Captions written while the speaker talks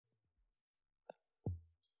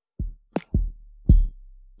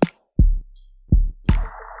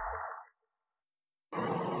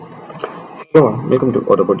Hello, welcome to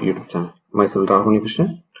AutoBot YouTube channel. Myself Rahul.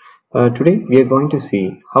 Today we are going to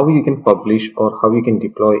see how you can publish or how you can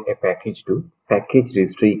deploy a package to package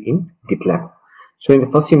registry in GitLab. So in the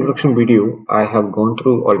first introduction video, I have gone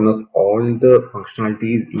through almost all the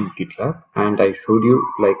functionalities in GitLab, and I showed you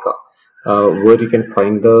where you can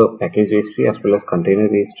find the package registry as well as container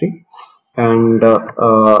registry. And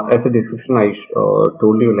as a description, I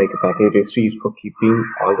told you like a package registry is for keeping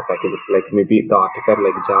all the packages, like maybe the artifact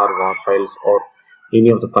like jar, var files, or any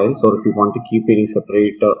of the files, or if you want to keep any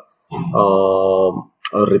separate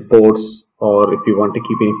reports, or if you want to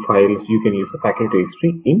keep any files, you can use the package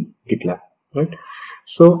registry in GitLab, right?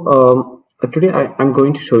 So today I'm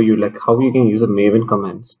going to show you like how you can use the Maven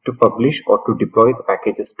commands to publish or to deploy the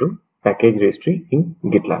packages to package registry in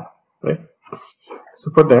GitLab, right? So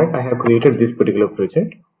for that, I have created this particular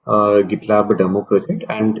project, GitLab demo project,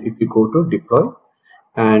 and if you go to deploy,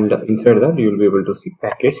 and inside that you will be able to see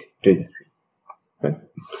package registry. Right?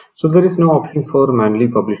 So there is no option for manually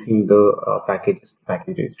publishing the package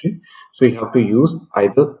registry. So you have to use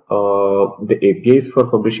either the APIs for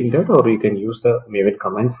publishing that, or you can use the Maven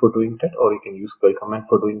commands for doing that, or you can use curl command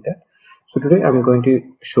for doing that. So today I'm going to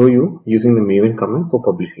show you using the Maven command for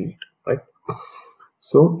publishing it. Right?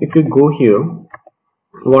 So if you go here,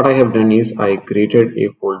 what I have done is I created a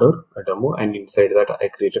folder, a demo, and inside that I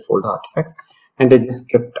created folder artifacts, and I just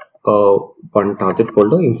kept one target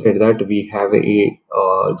folder. Inside that we have a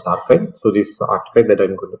jar file. So this artifact that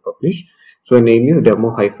I'm going to publish. So the name is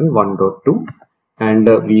demo-1.2,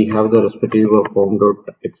 and we have the respective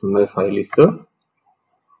form.xml file is there.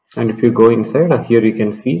 And if you go inside here, you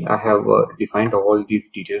can see I have defined all these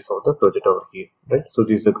details of the project over here, right? So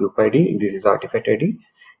this is the group ID, this is the artifact ID,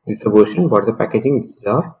 this is the version, what is the packaging,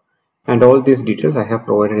 jar, and all these details I have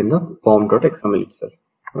provided in the form.xml itself,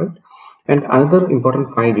 right? And another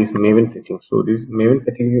important file is Maven settings. So this Maven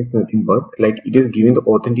settings is nothing but like it is giving the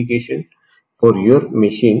authentication for your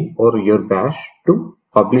machine or your bash to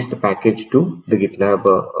publish the package to the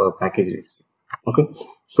GitLab package list. Okay,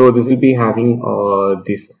 so this will be having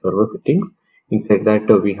this server settings. Inside that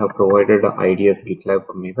we have provided ID as GitLab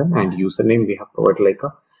Maven, and username we have provided like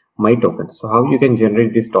a my token. So how you can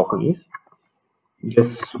generate this token is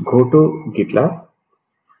just go to GitLab.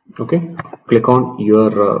 Okay, click on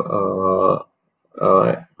your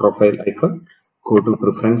profile icon, go to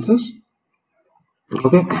preferences.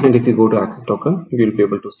 Okay, and if you go to access token, you will be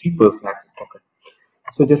able to see personal access token.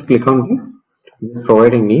 So just click on this, just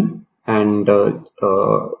provide a name, and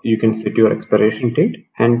you can set your expiration date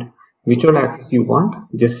and whichever access you want.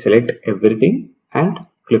 Just select everything and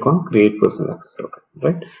click on create personal access token,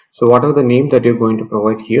 right? So whatever the name that you're going to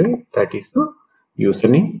provide here, that is the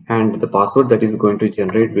username, and the password that is going to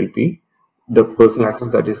generate will be the personal access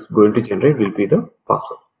that is going to generate will be the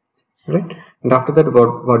password, right? And after that,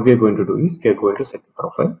 what we are going to do is we are going to set the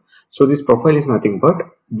profile. So this profile is nothing but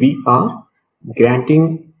we are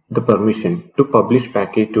granting the permission to publish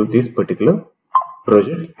package to this particular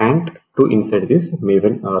project and to insert this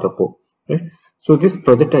Maven repo, right? So this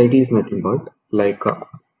project ID is nothing but like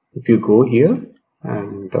if you go here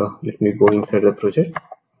and let me go inside the project.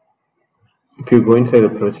 If you go inside the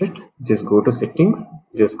project, just go to settings,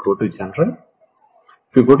 just go to general.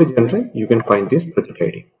 If you go to general, you can find this project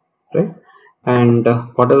ID, right? And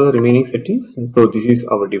what are the remaining settings? So this is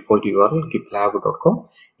our default URL, gitlab.com,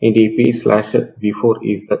 and API/v4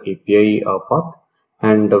 is the API path,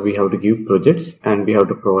 and we have to give projects, and we have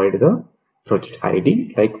to provide the project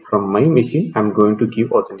ID. Like from my machine, I'm going to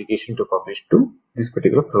give authentication to publish to this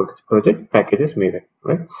particular project packages Maven,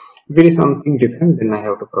 right? If it is something different, then I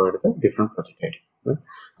have to provide the different project ID, right?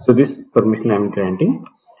 So this permission I'm granting.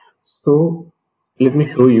 So let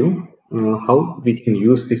me show you how we can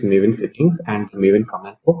use this Maven settings and the Maven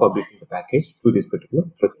command for publishing the package to this particular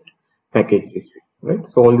project package registry, right?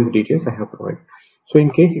 So all these details I have provided. So in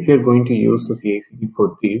case if you're going to use the CI/CD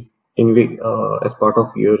for this, anyway, as part of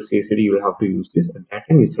your CI/CD, you will have to use this. At that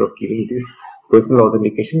time, instead of giving this personal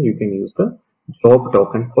authentication, you can use the job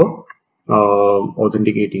token for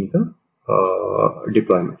authenticating the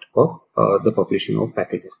deployment of the publishing of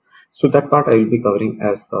packages. So that part I will be covering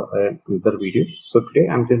as another video. So today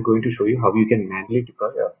I'm just going to show you how you can manually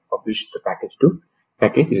deploy publish the package to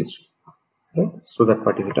package registry. Right? So that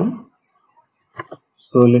part is done.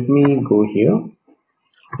 So let me go here.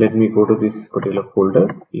 Let me go to this particular folder.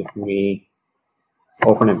 Let me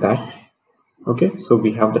open a bash. Okay, so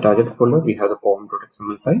we have the target folder, we have the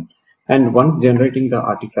form.xml file, and once generating the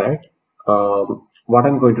artifact, what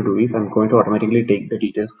I'm going to do is I'm going to automatically take the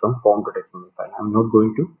details from form.xml file. I'm not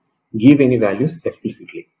going to give any values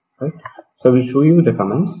explicitly, right? So I will show you the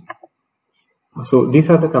commands. So these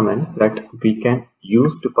are the commands that we can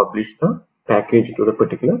use to publish the package to the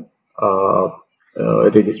particular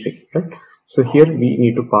registry, right? So here we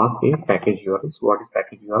need to pass a package URL. So what is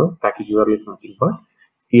package URL? Package URL is nothing but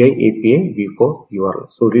CI API v4 URL.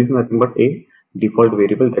 So this is nothing but a default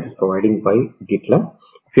variable that is provided by GitLab.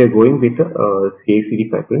 If you are going with a CI/CD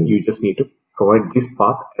pipeline, you just need to provide this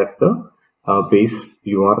path as the base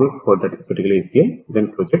URL for that particular API, then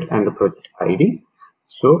project and the project ID.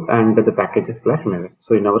 So and the packages / maven.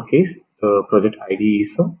 So in our case, the project ID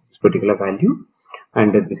is this particular value,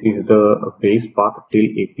 and this is the base path till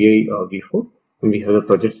API v4. And we have the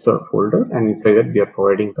projects folder, and inside that we are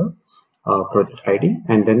providing the project ID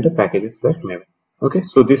and then the packages / maven. Okay,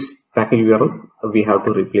 so this package URL we have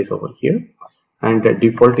to replace over here, and the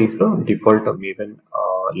default is a default maven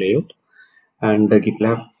layout, and the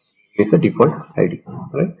GitLab is a default ID,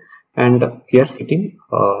 right? And we are setting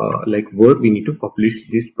like where we need to publish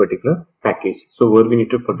this particular package. So where we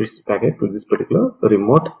need to publish this package to this particular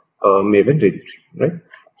remote maven registry, right?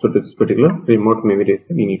 So this particular remote maven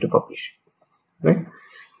registry we need to publish, right?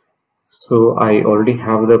 So I already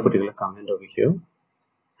have the particular command over here.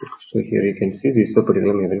 So here you can see this is a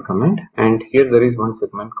particular maven command, and here there is one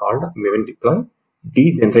segment called maven deploy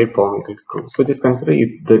degenerate POM equals true. So just consider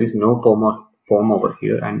if there is no POM over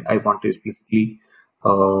here and I want to explicitly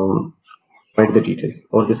write the details,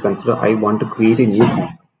 or just consider I want to create a new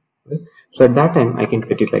POM. Right? So at that time I can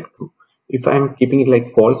set it like true. If I am keeping it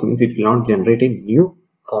like false, means it will not generate a new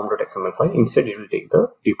form.xml file. Instead it will take the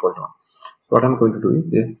default one. So what I'm going to do is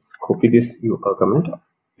just copy this command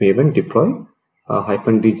maven deploy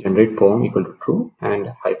hyphen degenerate POM equal to true, and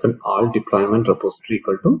hyphen all deployment repository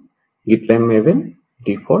equal to GitLab maven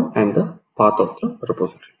default and the path of the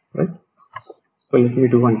repository, right? So let me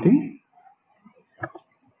do one thing.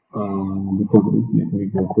 Before this, let me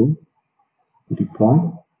go to deploy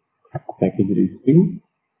package registry.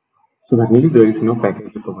 So currently there is no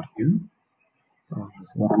packages over here.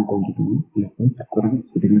 So what I'm going to do is let me run this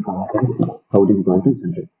particular command and see how it is going to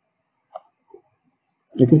generate.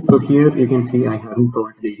 Okay, so here you can see I haven't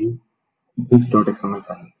provided any settings.xml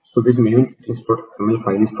file. So this maven settings.xml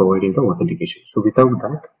file is providing the authentication. So without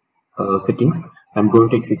that settings, I'm going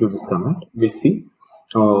to execute this command. We'll see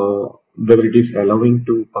whether it is allowing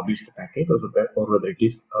to publish the package or whether it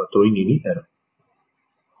is throwing any error.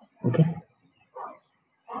 Okay.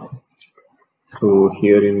 So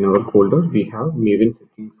here in our folder we have maven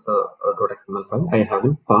settings.xml file. I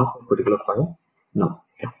haven't passed a particular file now.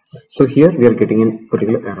 So here we are getting a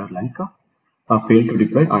particular error like failed to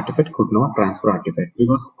deploy artifact, could not transfer artifact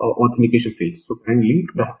because authentication failed. So currently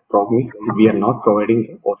the problem is we are not providing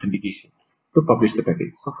the authentication to publish the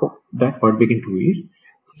package. So for that, what we can do is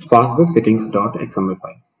pass the settings.xml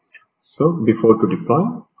file. So before to deploy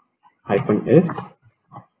 -s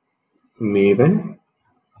maven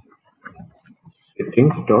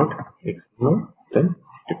settings.xml, then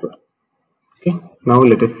deploy. Okay, now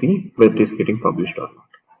let us see whether it is getting published or not.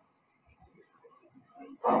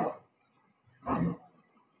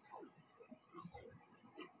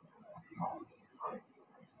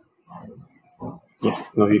 Yes,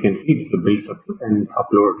 now you can see the build success and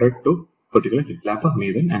uploaded to particular GitLab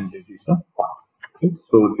maven, and this is the path. Okay,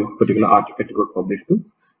 so this particular artifact got published to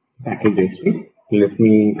package registry. Let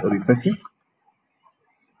me refresh it.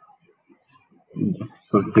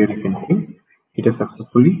 So here you can see it is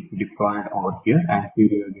successfully deployed over here, and here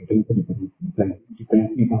you are getting the dependency. Like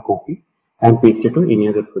dependency you can copy and paste it to any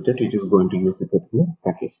other project which is going to use the particular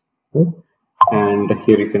package. Right? And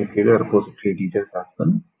here you can see the repository details as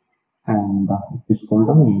well. And if you scroll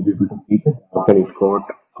down, you'll be able to see that it got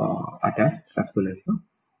attached as well as the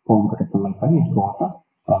form.xml file. It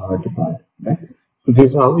got deployed. Right? So this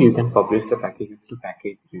is how you can publish the packages to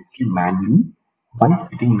package registry manually by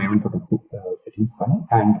setting maven.settings file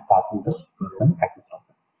and passing the person access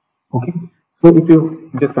token. Okay. So if you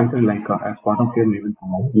just consider like as part of your maven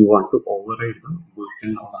command, you want to override the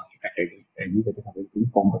version or artifact ID that is available in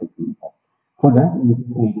form.xml file. For that, you just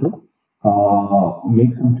need to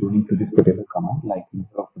make some tuning to this particular command. Like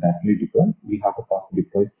instead of directly deploy, we have to pass the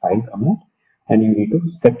deploy file command, and you need to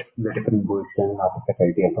set the different version artifact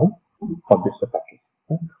ID account to publish the package.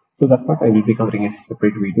 Okay? So that part I will be covering a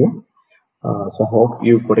separate video. So I hope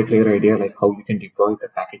you got a clear idea like how you can deploy the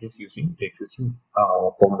packages using the existing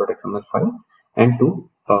form.xml file, and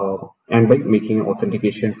and by making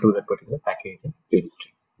authentication to that particular package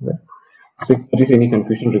registry. Right? So if there is any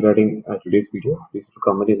confusion regarding today's video, please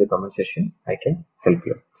comment in the comment section. I can help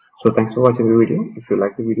you. So thanks for watching the video. If you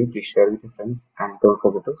like the video, please share with your friends, and don't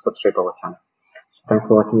forget to subscribe to our channel. So thanks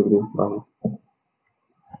for watching the video. Bye.